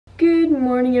Good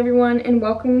morning everyone and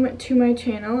welcome to my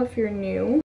channel if you're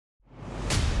new.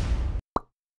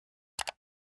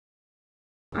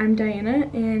 I'm Diana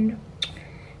and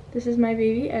this is my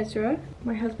baby Ezra.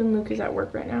 My husband Luke is at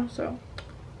work right now, so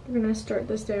we're gonna start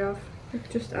this day off with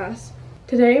just us.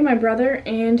 Today my brother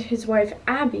and his wife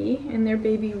Abby and their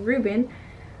baby Ruben,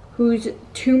 who's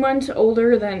 2 months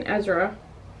older than Ezra.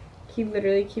 He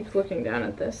literally keeps looking down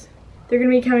at this. They're gonna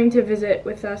be coming to visit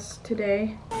with us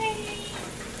today.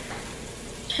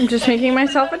 I'm just making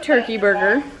myself a turkey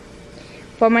burger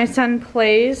while my son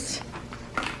plays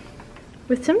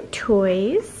with some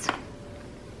toys.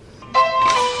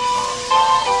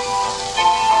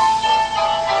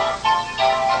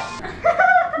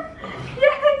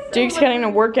 Yes. Jake's getting a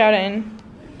workout in.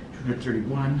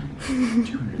 231,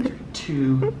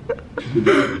 232,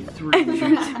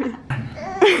 233,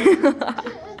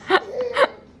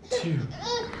 2,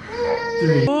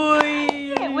 3.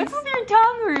 What's with your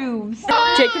tongue grooves?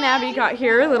 Jake and Abby got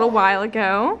here a little while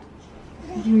ago.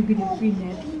 Say hi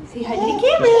to the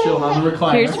camera. Just chilling on the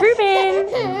recliner. Here's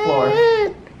Ruben. On the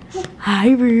floor. Hi,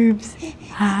 Rubes.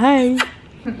 Hi.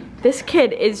 This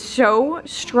kid is so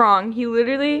strong. He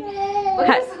literally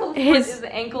His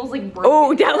ankles like broken.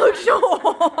 Oh, that looks so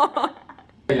hard.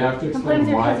 You have to explain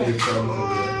why there's drugs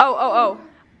over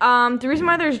there. The reason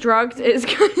why there's drugs is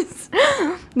because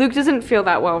Luke doesn't feel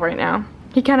that well right now.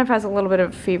 He kind of has a little bit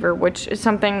of fever, which is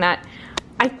something that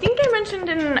I think I mentioned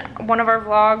in one of our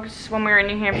vlogs when we were in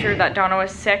New Hampshire that Donna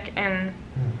was sick, and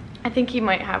I think he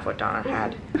might have what Donna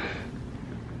had.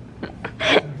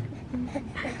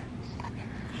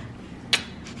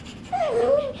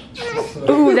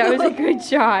 Ooh, that was a good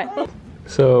shot.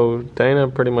 So Diana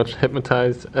pretty much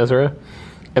hypnotized Ezra,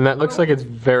 and that looks like it's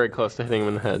very close to hitting him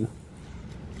in the head.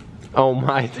 Oh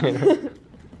my, Diana.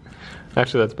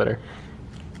 Actually, that's better.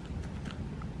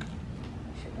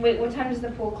 Wait, what time does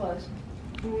the pool close?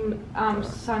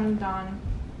 Sundown.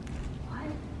 What?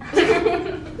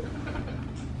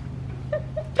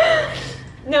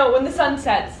 No, when the sun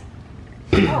sets.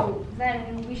 Oh,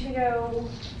 then we should go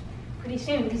pretty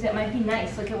soon because it might be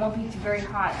nice. Like, it won't be very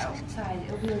hot outside.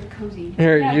 It'll be like cozy.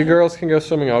 Here, Yeah, you girls can go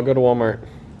swimming. I'll go to Walmart.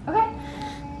 Okay.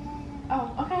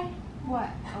 Oh, okay.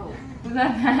 What? Oh, was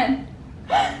that bad?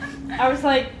 I was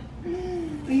like,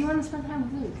 But you want to spend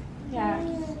time with Luke. yeah.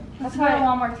 Let's go to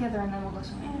Walmart together and then we'll go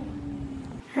swimming.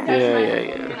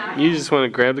 Yeah. You just want to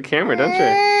grab the camera, don't you?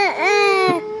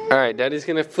 All right, Daddy's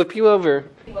gonna flip you over.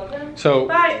 So,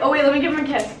 Bye. Oh wait, let me give him a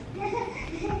kiss.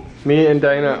 me and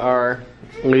Diana are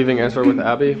leaving Ezra with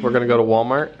Abby. We're gonna go to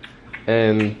Walmart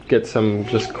and get some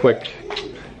just quick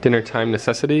dinner time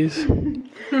necessities.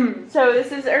 So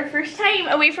this is our first time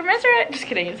away from Ezra. Just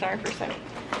kidding, it's not our first time.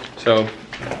 So,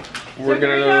 we're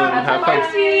gonna have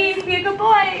fun. Sweetie, be a good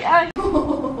boy.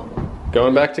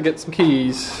 Going back to get some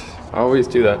keys. I always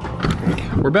do that.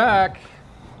 We're back.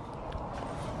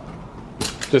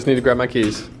 Just need to grab my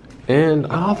keys. And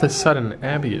all of a sudden,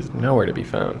 Abby is nowhere to be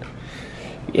found.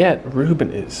 Yet,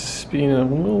 Ruben is being a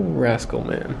little rascal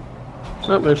man.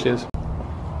 Oh, there she is.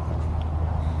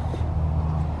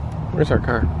 Where's our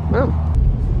car? Oh.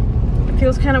 It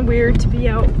feels kind of weird to be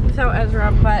out without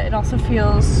Ezra, but it also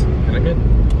feels Kinda good.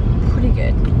 pretty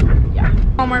good. Yeah.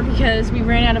 Walmart because we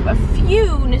ran out of a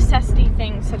few necessity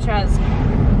things such as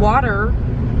water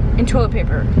and toilet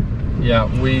paper. Yeah,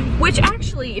 Which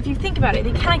actually, if you think about it,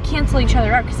 they kind of cancel each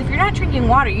other out because if you're not drinking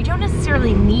water, you don't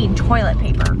necessarily need toilet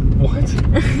paper. What?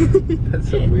 That's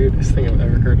the weirdest thing I've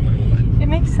ever heard in my life. It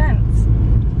makes sense.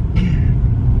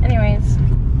 Anyways,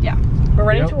 yeah, we're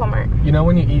ready to Walmart. You know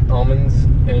when you eat almonds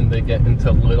and they get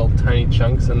into little tiny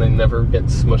chunks and they never get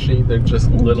smushy? They're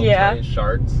just little tiny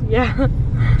shards? Yeah.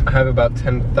 I have about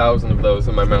 10,000 of those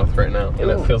in my mouth right now, and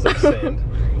it feels like sand.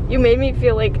 You made me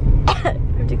feel like I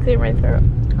have to clear my throat.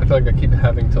 I feel like I keep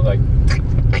having to like...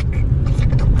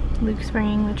 Luke's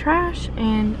bringing the trash,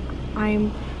 and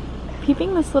I'm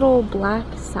peeping this little black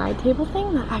side table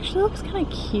thing that actually looks kind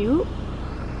of cute.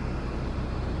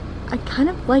 I kind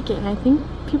of like it, and I think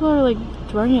people are like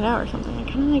throwing it out or something. I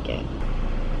kind of like it.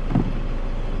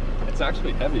 It's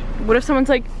actually heavy. What if someone's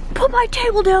like, put my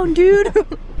table down, dude?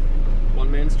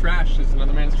 One man's trash is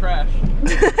another man's trash.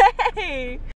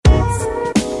 Hey!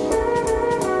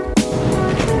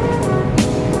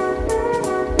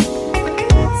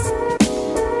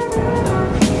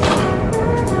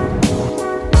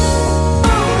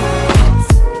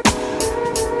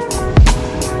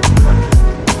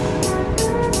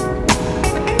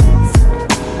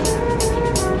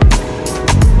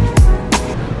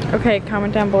 Okay,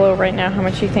 comment down below right now how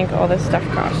much you think all this stuff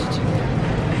cost.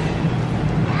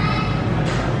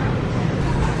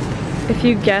 If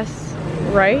you guess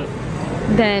right,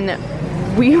 then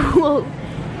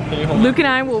Luke and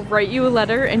I will write you a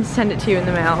letter and send it to you in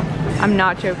the mail. I'm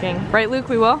not joking. Right, Luke,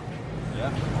 we will?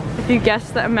 Yeah. If you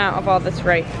guess the amount of all this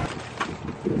right.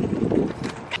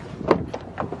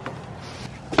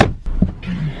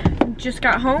 Just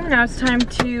got home, now it's time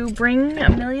to bring a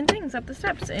million things up the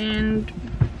steps and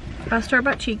bust our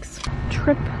butt cheeks.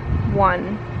 Trip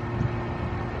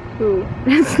 1. Ooh,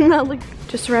 it's not like,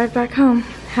 just arrived back home.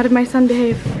 How did my son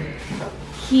behave?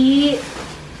 He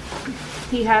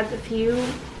had a few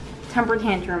temper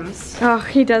tantrums. Oh,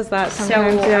 he does that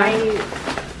sometimes, So yeah.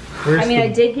 I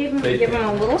did give him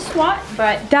a little swat,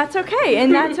 but That's okay,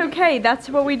 and that's okay. That's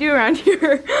what we do around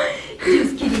here.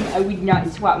 just kidding. I would not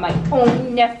swat my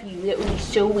own nephew. That would be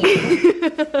so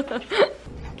weird.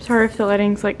 Sorry if the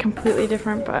lighting's like completely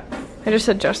different, but I just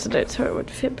adjusted it so it would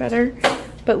fit better.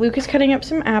 But Luke is cutting up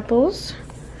some apples.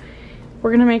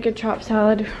 We're gonna make a chopped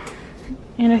salad,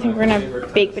 and I think we're gonna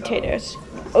have baked potatoes.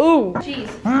 Oh! Jeez.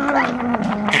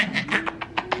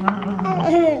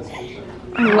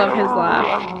 I love his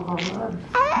laugh.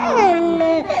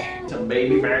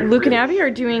 Luke and Abby are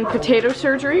doing potato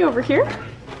surgery over here.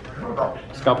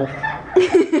 Scalpel.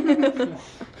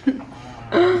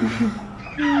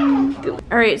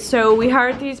 Alright, so we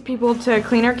hired these people to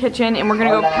clean our kitchen and we're gonna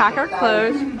go pack our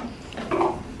clothes.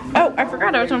 Oh, I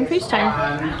forgot I was on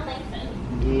FaceTime.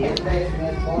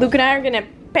 Luke and I are gonna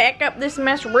pack up this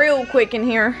mess real quick in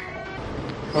here.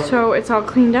 So it's all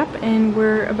cleaned up and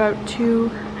we're about to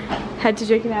head to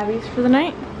Jake and Abby's for the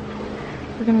night.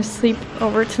 We're gonna sleep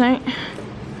over tonight.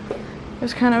 It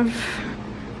was kind of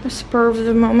a spur of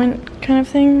the moment kind of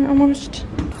thing almost.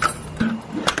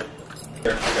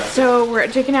 So we're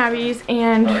at Jake and Abby's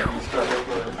and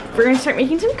we're gonna start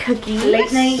making some cookies.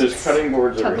 Late night There's cutting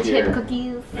boards over chocolate chip here.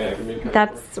 cookies. Yeah, give me a cutting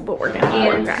That's what we're gonna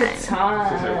And do, guys.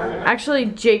 croissants. Actually,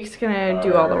 Jake's gonna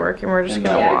do all the work and we're just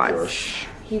gonna Yeah. watch.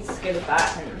 He's good at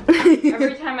that. And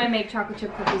every time I make chocolate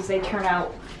chip cookies, they turn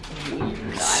out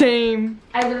weird. Same.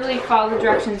 I literally follow the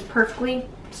directions perfectly.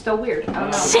 Still weird. I don't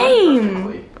know.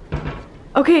 Same.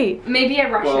 Okay. Maybe I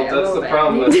rush Well, it a that's little the bit.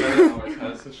 problem that Jenna always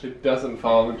has, is she doesn't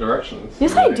follow the directions.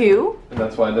 Yes, I do. And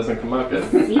that's why it doesn't come out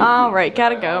good. All right,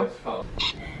 gotta go.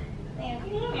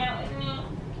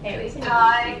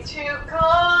 Time to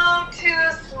come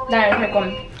to sleep. There, take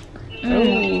one.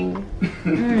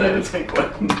 That'll take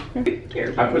one.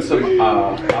 I put some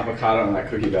avocado in that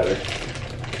cookie batter.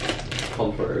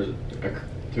 Called for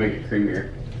to make it creamier.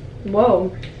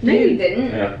 Whoa. No, you didn't.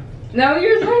 Yeah. No,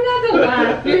 you're trying not to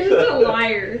laugh. You're just a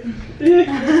liar.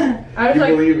 I was You like,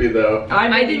 believe me though.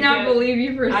 I did not believe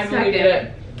you for a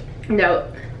second.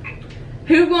 No.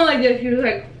 He was going like this. He was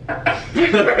like,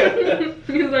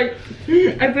 he was like,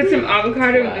 I put some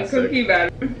avocado in the Classic. cookie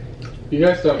batter. You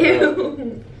guys don't know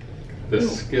Ew. the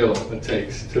skill it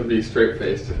takes to be straight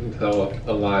faced and tell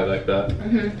a lie like that.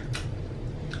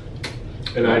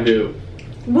 And I do.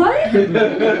 What? Wait a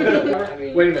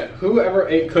minute. Whoever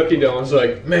ate cookie dough was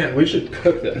like, man, we should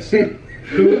cook this.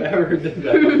 Whoever did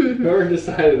that, whoever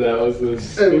decided that was this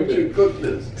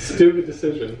stupid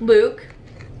decision. Luke,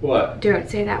 What? don't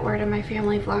say that word on my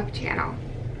family vlog channel.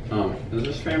 Oh, is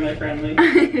this family friendly?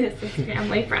 This is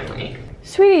family friendly.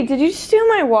 Sweetie, did you steal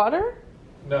my water?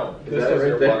 No, Is this that is right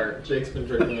your there? water. Jake's been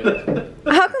drinking it.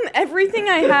 How come everything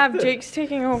I have, Jake's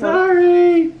taking over?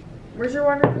 Sorry. Where's your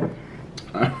water?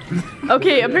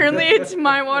 Okay, apparently it's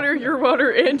my water, your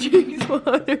water, and Jake's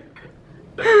water.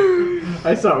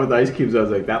 I saw it with ice cubes. I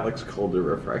was like, that looks cold and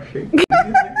refreshing. These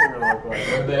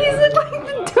look like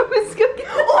the dumbest cookies.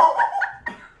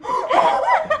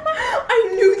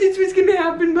 I knew this was gonna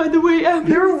happen, by the way,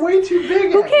 Abby. They're way too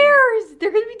big. Who cares?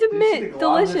 They're gonna be see the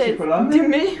globs that she delicious. put on there?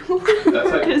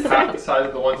 That's like half the size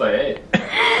of the ones I ate.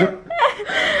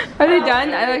 Are they done?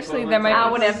 Actually, there might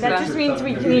be. Whatever. That just means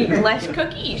we can eat less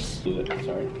cookies.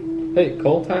 Sorry. Hey,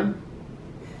 cold time?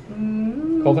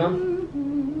 Cold time?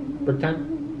 Brick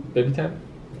time? Baby time?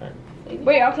 Alright.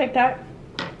 Wait, I'll take that.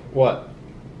 What?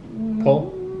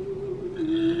 Cold?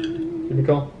 Give me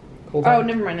cold? Cold Oh, time?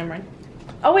 never mind.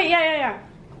 Oh wait, yeah.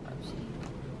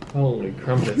 Holy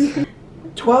crumpets.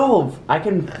 12. I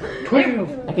can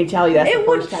tell you that's It the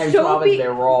would first time so 12 be- has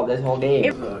been rolled this whole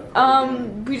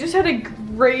game. We just had a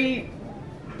great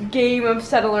game of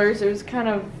Settlers. It was kind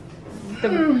of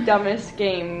the dumbest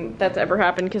game that's ever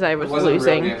happened because I was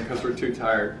losing. because we're too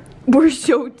tired. We're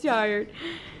so tired.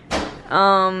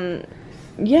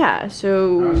 Yeah,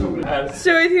 so I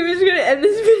think we're just gonna end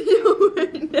this video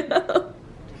right now.